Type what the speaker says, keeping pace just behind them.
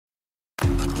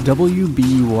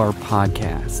WBUR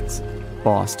Podcasts,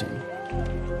 Boston.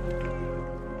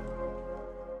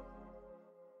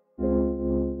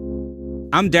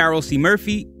 I'm Daryl C.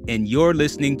 Murphy, and you're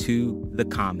listening to The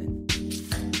Common.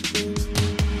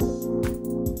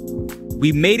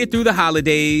 We made it through the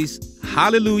holidays.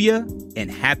 Hallelujah and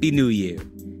Happy New Year.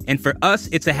 And for us,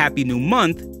 it's a happy new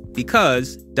month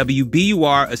because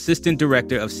WBUR Assistant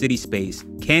Director of CitySpace,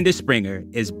 Candice Springer,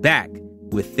 is back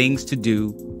with things to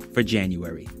do for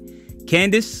January.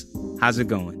 Candice, how's it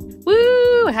going?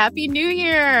 Woo! Happy New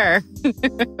Year!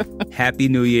 Happy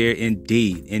New Year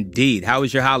indeed. Indeed. How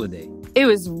was your holiday? It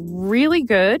was really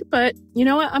good, but you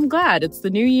know what? I'm glad. It's the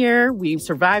new year. We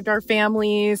survived our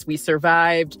families. We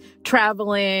survived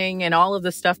traveling and all of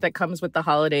the stuff that comes with the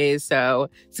holidays. So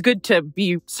it's good to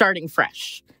be starting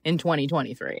fresh in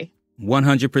 2023.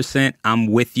 100%. I'm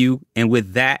with you. And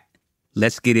with that,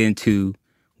 let's get into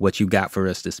what you got for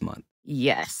us this month.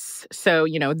 Yes. So,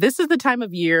 this is the time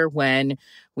of year when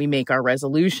we make our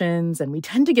resolutions and we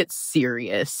tend to get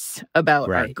serious about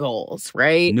our goals,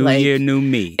 right? New year, new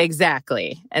me.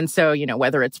 Exactly. And so,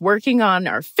 whether it's working on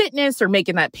our fitness or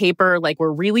making that paper,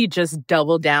 we're really just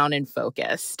double down and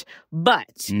focused.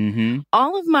 But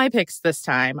all of my picks this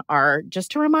time are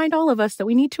just to remind all of us that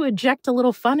we need to inject a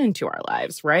little fun into our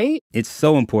lives, right? It's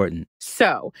so important.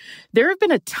 So there have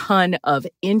been a ton of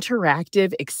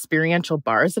interactive experiential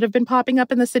bars that have been popping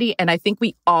up in the city, and I think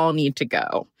we all need to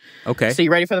go. Okay. So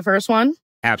you ready for the first one?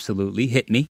 Absolutely. Hit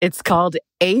me. It's called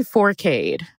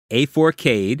A4Cade.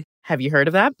 A4Cade. Have you heard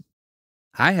of that?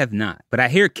 I have not, but I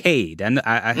hear Cade.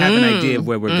 I have an idea of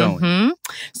where we're going.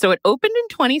 So it opened in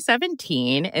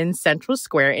 2017 in Central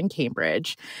Square in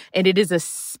Cambridge, and it is a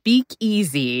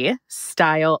speakeasy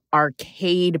style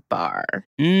arcade bar.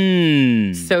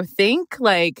 So think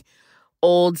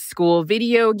old school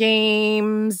video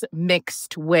games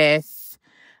mixed with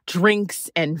drinks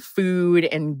and food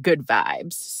and good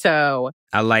vibes. So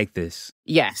I like this.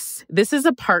 Yes, this is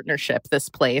a partnership, this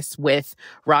place, with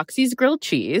Roxy's Grilled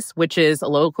Cheese, which is a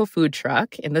local food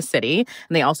truck in the city.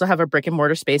 And they also have a brick and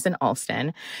mortar space in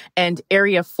Allston. And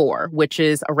Area 4, which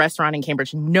is a restaurant in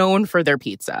Cambridge known for their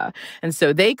pizza. And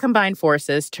so they combine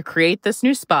forces to create this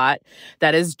new spot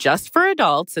that is just for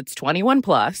adults. It's 21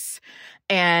 plus.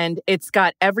 And it's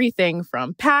got everything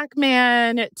from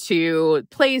Pac-Man to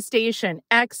PlayStation,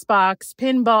 Xbox,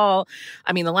 pinball.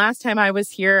 I mean, the last time I was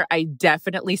here, I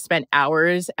definitely spent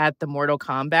hours at the Mortal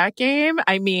Kombat game.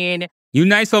 I mean... You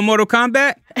nice on Mortal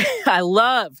Kombat? I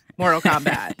love Mortal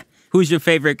Kombat. Who's your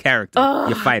favorite character,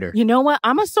 your fighter? You know what?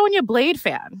 I'm a Sonya Blade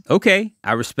fan. Okay,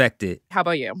 I respect it. How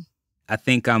about you? I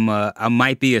think I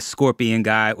might be a Scorpion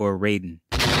guy or Raiden.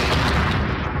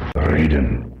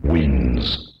 Raiden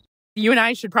wins. You and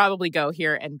I should probably go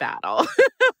here and battle.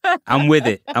 I'm with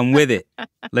it.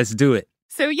 Let's do it.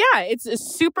 So yeah, it's a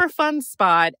super fun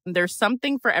spot. There's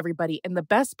something for everybody. And the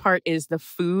best part is the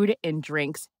food and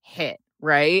drinks hit,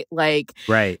 right?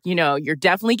 You're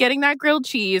definitely getting that grilled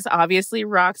cheese. Obviously,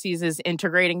 Roxy's is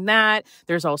integrating that.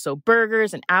 There's also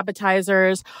burgers and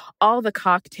appetizers. All the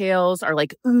cocktails are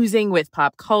oozing with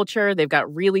pop culture. They've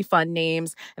got really fun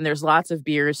names, and there's lots of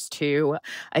beers too.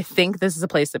 I think this is a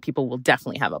place that people will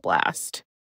definitely have a blast.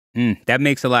 That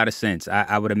makes a lot of sense.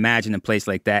 I would imagine a place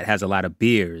like that has a lot of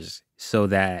beers so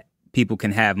that people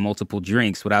can have multiple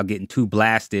drinks without getting too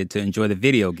blasted to enjoy the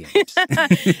video games.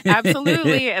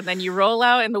 Absolutely. And then you roll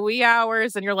out in the wee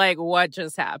hours and you're like, what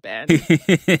just happened?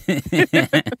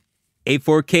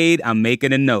 A4Cade, I'm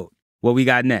making a note. What we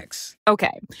got next?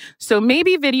 Okay. So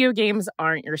maybe video games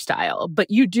aren't your style,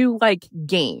 but you do like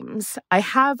games. I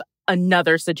have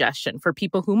another suggestion for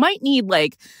people who might need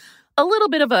a little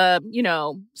bit of a,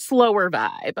 slower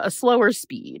vibe, a slower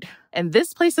speed. And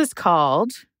this place is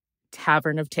called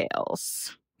Tavern of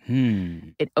Tales.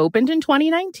 It opened in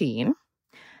 2019,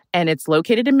 and it's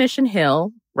located in Mission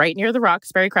Hill, right near the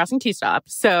Roxbury Crossing T-Stop.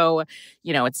 So,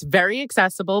 it's very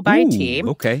accessible by team.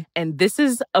 Okay. And this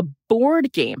is a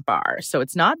board game bar. So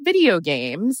it's not video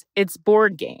games, it's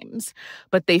board games.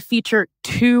 But they feature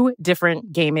 2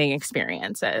 different gaming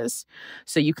experiences.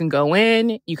 So you can go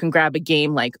in, you can grab a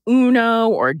game like Uno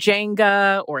or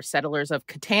Jenga or Settlers of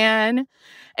Catan,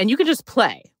 and you can just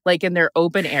play, in their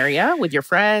open area with your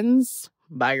friends,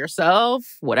 by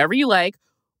yourself, whatever you like.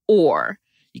 Or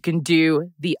you can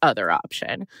do the other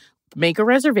option. Make a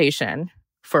reservation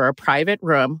for a private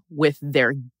room with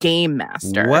their game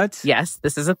master. What? Yes,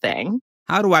 this is a thing.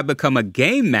 How do I become a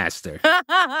game master?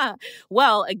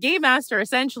 Well, a game master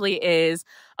essentially is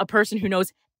a person who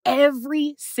knows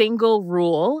every single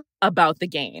rule about the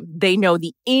game. They know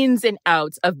the ins and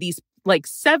outs of these like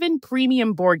 7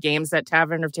 premium board games that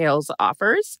Tavern of Tales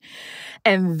offers.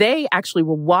 And they actually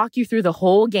will walk you through the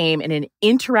whole game in an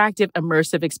interactive,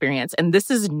 immersive experience. And this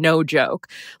is no joke.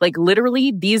 Like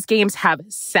literally, these games have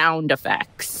sound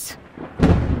effects.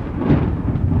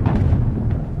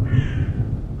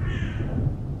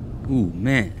 Ooh,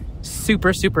 man.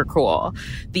 Super, super cool.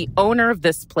 The owner of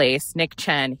this place, Nick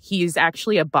Chen, he's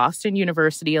actually a Boston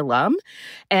University alum,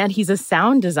 and he's a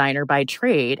sound designer by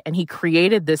trade, and he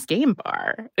created this game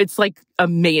bar. It's like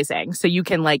amazing. So you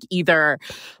can like either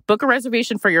book a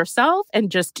reservation for yourself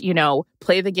and just,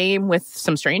 play the game with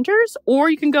some strangers, or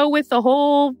you can go with the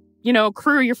whole,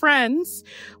 crew, your friends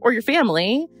or your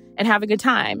family, and have a good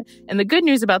time. And the good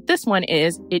news about this one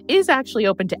is it is actually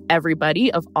open to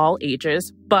everybody of all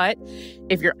ages. But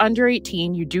if you're under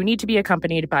 18, you do need to be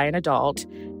accompanied by an adult.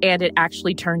 And it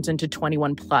actually turns into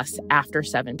 21 plus after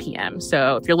 7 p.m.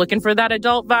 So if you're looking for that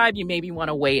adult vibe, you maybe want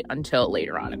to wait until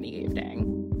later on in the evening.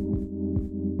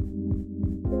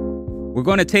 We're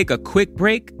going to take a quick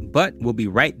break, but we'll be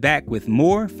right back with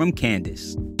more from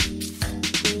Candice.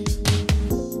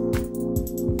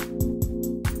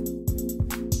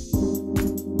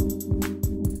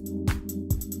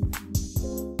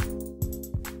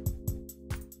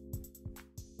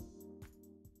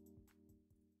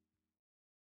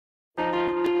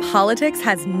 Politics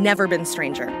has never been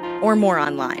stranger or more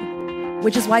online,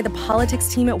 which is why the politics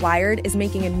team at Wired is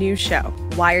making a new show,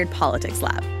 Wired Politics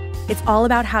Lab. It's all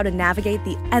about how to navigate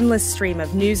the endless stream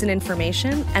of news and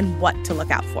information and what to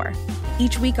look out for.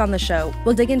 Each week on the show,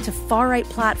 we'll dig into far-right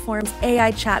platforms,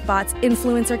 AI chatbots,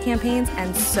 influencer campaigns,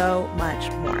 and so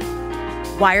much more.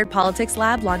 Wired Politics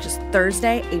Lab launches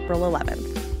Thursday, April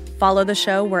 11th. Follow the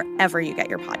show wherever you get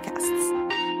your podcasts.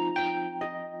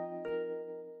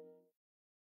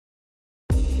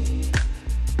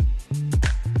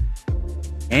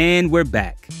 And we're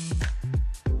back.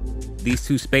 These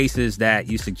two spaces that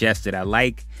you suggested, I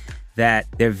like that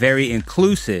they're very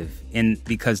inclusive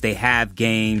because they have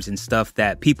games and stuff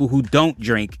that people who don't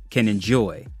drink can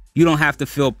enjoy. You don't have to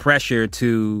feel pressure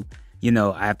to,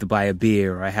 I have to buy a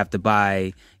beer or I have to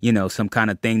buy, some kind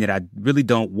of thing that I really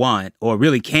don't want or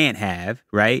really can't have,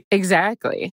 right?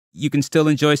 Exactly. You can still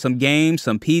enjoy some games,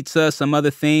 some pizza, some other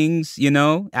things,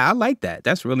 I like that.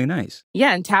 That's really nice.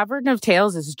 Yeah, and Tavern of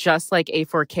Tales is just like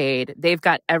A4Cade. They've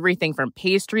got everything from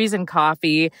pastries and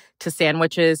coffee to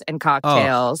sandwiches and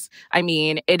cocktails. Oh. I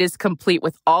mean, it is complete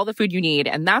with all the food you need.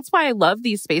 And that's why I love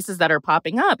these spaces that are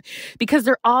popping up, because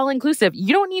they're all inclusive.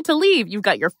 You don't need to leave. You've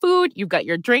got your food, you've got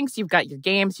your drinks, you've got your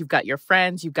games, you've got your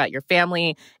friends, you've got your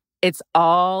family. It's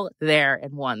all there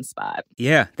in one spot.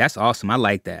 Yeah, that's awesome. I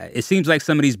like that. It seems like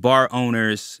some of these bar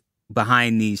owners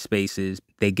behind these spaces,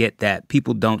 they get that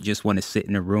people don't just want to sit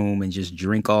in a room and just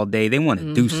drink all day. They want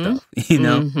to do stuff,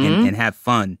 and have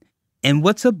fun. And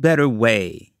what's a better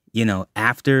way,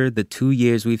 after the 2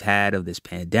 years we've had of this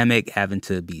pandemic, having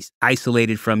to be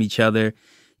isolated from each other,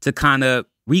 to kind of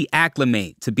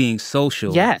reacclimate to being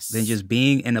social than just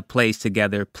being in a place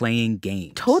together playing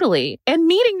games. Totally. And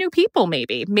meeting new people,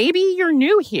 maybe. Maybe you're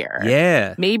new here.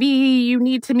 Yeah. Maybe you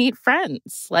need to meet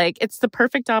friends. Like, it's the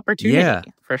perfect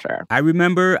opportunity, for sure. I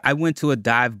remember I went to a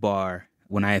dive bar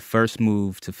when I first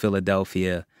moved to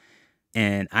Philadelphia,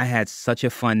 and I had such a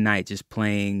fun night just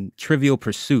playing Trivial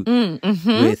Pursuit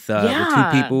with two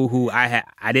people who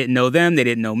I didn't know them, they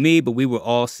didn't know me, but we were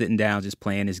all sitting down just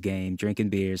playing this game, drinking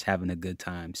beers, having a good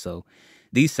time. So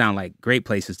these sound like great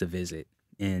places to visit.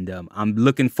 And I'm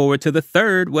looking forward to the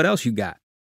third. What else you got?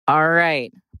 All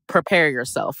right. Prepare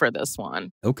yourself for this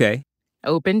one. Okay.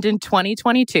 Opened in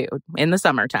 2022 in the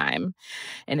summertime.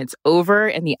 And it's over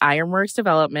in the Ironworks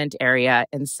development area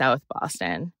in South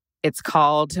Boston. It's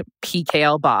called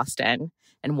PKL Boston,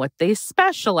 and what they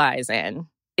specialize in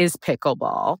is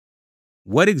pickleball.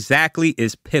 What exactly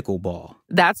is pickleball?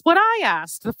 That's what I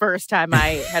asked the first time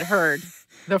I had heard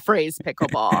the phrase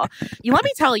pickleball. Let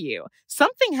me tell you,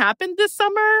 something happened this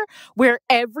summer where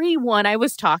everyone I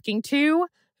was talking to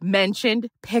mentioned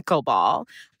pickleball.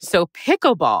 So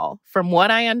pickleball, from what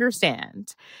I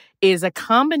understand, is a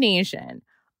combination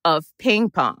of ping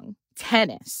pong,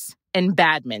 tennis, and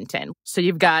badminton. So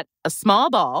you've got a small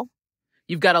ball,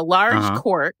 you've got a large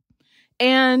court,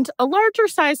 and a larger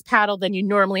size paddle than you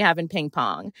normally have in ping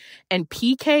pong. And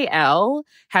PKL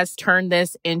has turned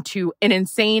this into an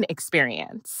insane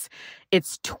experience.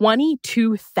 It's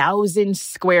 22,000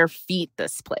 square feet,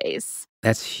 this place.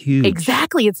 That's huge.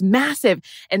 Exactly. It's massive.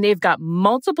 And they've got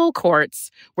multiple courts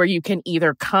where you can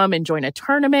either come and join a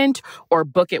tournament or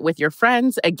book it with your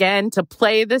friends, again, to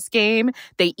play this game.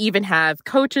 They even have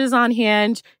coaches on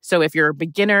hand. So if you're a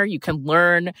beginner, you can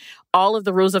learn all of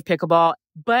the rules of pickleball.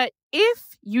 But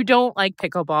if you don't like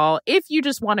pickleball, if you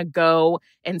just want to go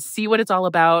and see what it's all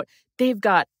about, they've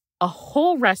got a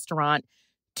whole restaurant,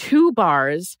 2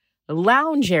 bars,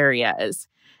 lounge areas,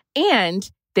 and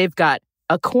they've got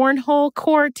a cornhole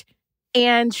court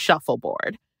and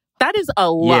shuffleboard. That is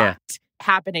a lot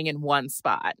happening in one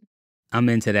spot. I'm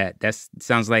into that. That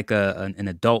sounds like an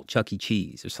adult Chuck E.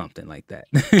 Cheese or something like that.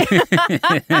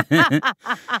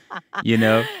 You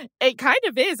know? It kind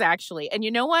of is, actually. And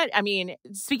you know what? I mean,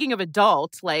 speaking of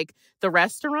adult, like the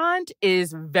restaurant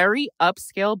is very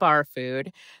upscale bar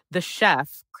food. The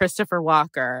chef, Christopher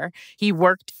Walker, he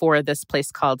worked for this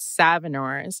place called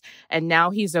Savinor's. And now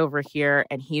he's over here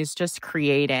and he's just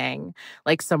creating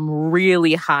like some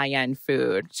really high-end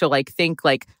food. So like think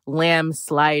like lamb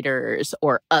sliders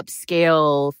or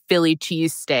upscale Philly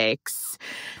cheesesteaks.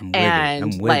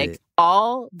 And like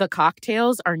all the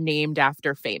cocktails are named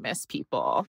after famous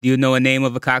people. Do you know a name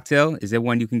of a cocktail? Is there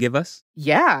one you can give us?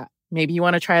 Yeah. Maybe you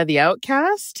want to try the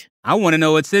Outcast? I want to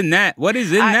know what's in that. What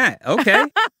is in that? Okay.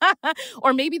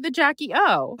 Or maybe the Jackie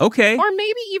O. Okay. Or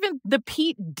maybe even the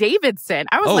Pete Davidson.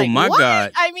 I was like, my what?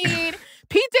 God. I mean,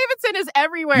 Pete Davidson is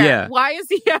everywhere. Yeah. Why is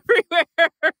he everywhere?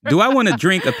 Do I want to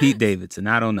drink a Pete Davidson?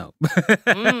 I don't know.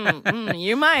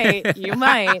 You might. You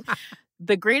might.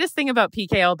 The greatest thing about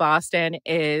PKL Boston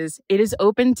is it is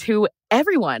open to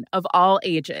everyone of all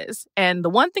ages. And the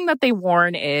one thing that they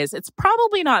warn is it's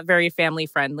probably not very family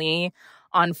friendly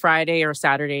on Friday or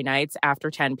Saturday nights after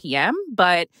 10 p.m.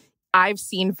 But I've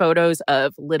seen photos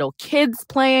of little kids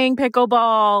playing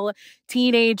pickleball,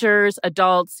 teenagers,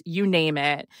 adults, you name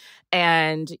it.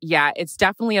 And yeah, it's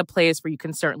definitely a place where you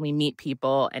can certainly meet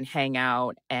people and hang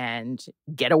out and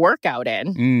get a workout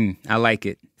in. I like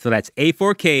it. So that's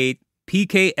A4K,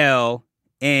 PKL,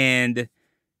 and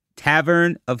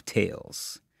Tavern of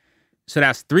Tales. So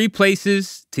that's 3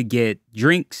 places to get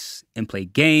drinks and play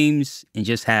games and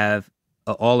just have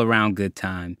an all-around good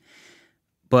time.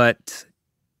 But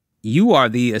you are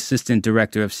the assistant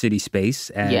director of CitySpace,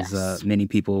 as many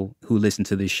people who listen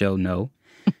to this show know.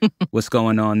 What's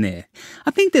going on there?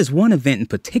 I think there's one event in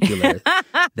particular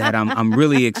that I'm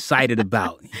really excited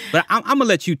about, but I'm going to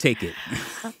let you take it.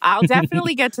 I'll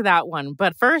definitely get to that one.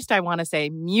 But first, I want to say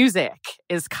music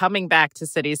is coming back to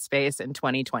CitySpace in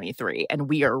 2023, and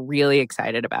we are really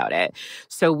excited about it.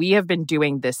 So we have been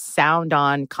doing this Sound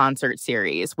On concert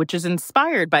series, which is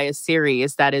inspired by a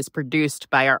series that is produced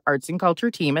by our arts and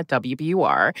culture team at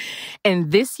WBUR.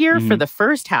 And this year, for the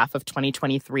first half of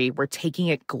 2023, we're taking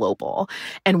it global.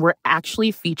 And we're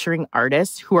actually featuring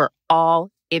artists who are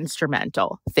all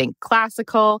instrumental. Think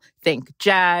classical, think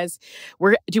jazz.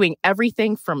 We're doing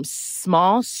everything from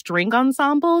small string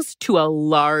ensembles to a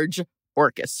large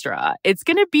orchestra. It's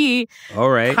going to be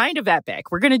kind of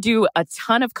epic. We're going to do a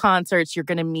ton of concerts. You're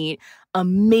going to meet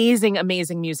amazing,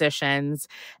 amazing musicians.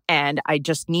 And I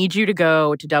just need you to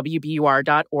go to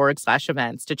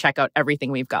wbur.org/events to check out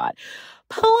everything we've got.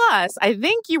 Plus, I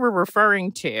think you were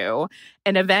referring to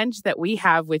an event that we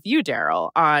have with you,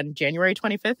 Daryl, on January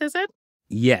 25th, is it?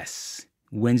 Yes.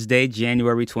 Wednesday,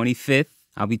 January 25th.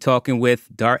 I'll be talking with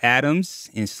Dart Adams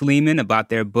and Sleeman about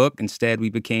their book, Instead We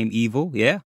Became Evil.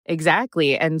 Yeah.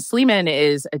 Exactly. And Sleeman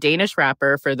is a Danish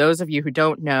rapper, for those of you who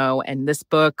don't know. And this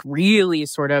book really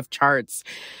sort of charts,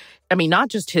 I mean, not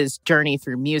just his journey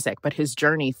through music, but his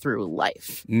journey through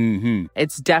life.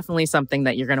 It's definitely something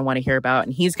that you're going to want to hear about.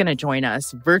 And he's going to join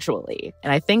us virtually.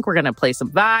 And I think we're going to play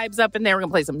some vibes up in there. We're going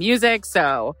to play some music.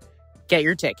 So get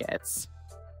your tickets.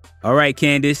 All right,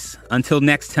 Candice. Until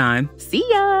next time. See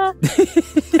ya.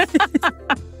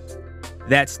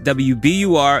 That's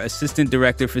WBUR Assistant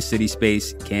Director for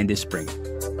CitySpace, Candice Springer.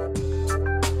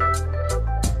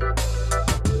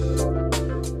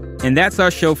 And that's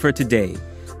our show for today.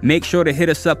 Make sure to hit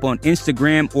us up on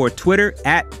Instagram or Twitter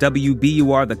at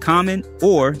WBUR The Common,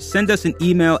 or send us an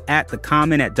email at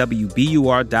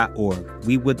thecommon@wbur.org.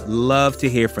 We would love to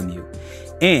hear from you.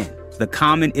 And The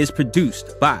Common is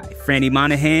produced by Franny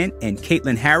Monahan and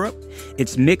Caitlin Harrop.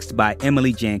 It's mixed by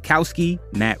Emily Jankowski,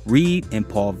 Matt Reed, and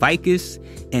Paul Vikas,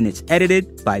 and it's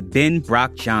edited by Ben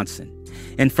Brock Johnson.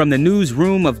 And from the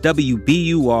newsroom of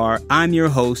WBUR, I'm your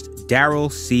host, Daryl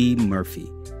C. Murphy.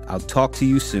 I'll talk to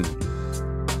you soon.